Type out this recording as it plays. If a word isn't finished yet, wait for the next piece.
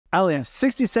I only have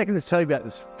 60 seconds to tell you about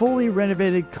this fully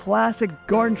renovated classic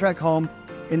garden tract home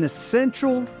in the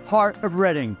central heart of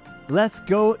Redding. Let's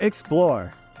go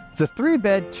explore. It's a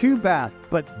 3-bed, 2-bath,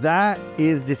 but that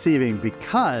is deceiving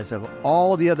because of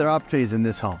all the other opportunities in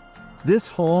this home. This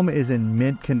home is in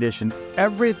mint condition.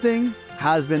 Everything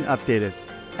has been updated.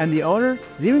 And the owner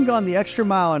has even gone the extra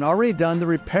mile and already done the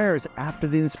repairs after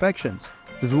the inspections.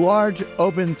 There's a large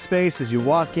open space as you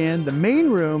walk in. The main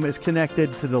room is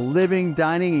connected to the living,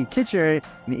 dining, and kitchen area,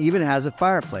 and even has a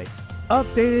fireplace.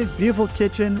 Updated, beautiful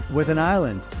kitchen with an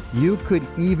island. You could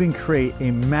even create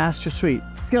a master suite.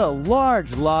 It's got a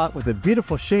large lot with a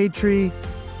beautiful shade tree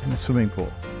and a swimming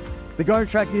pool. The garden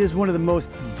tract is one of the most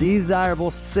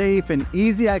desirable, safe, and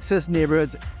easy access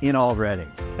neighborhoods in all of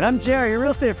Redding. And I'm Jerry, your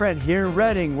real estate friend here in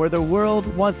Redding, where the world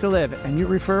wants to live. And your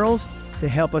referrals, they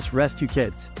help us rescue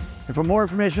kids. And for more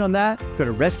information on that, go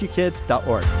to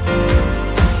rescuekids.org.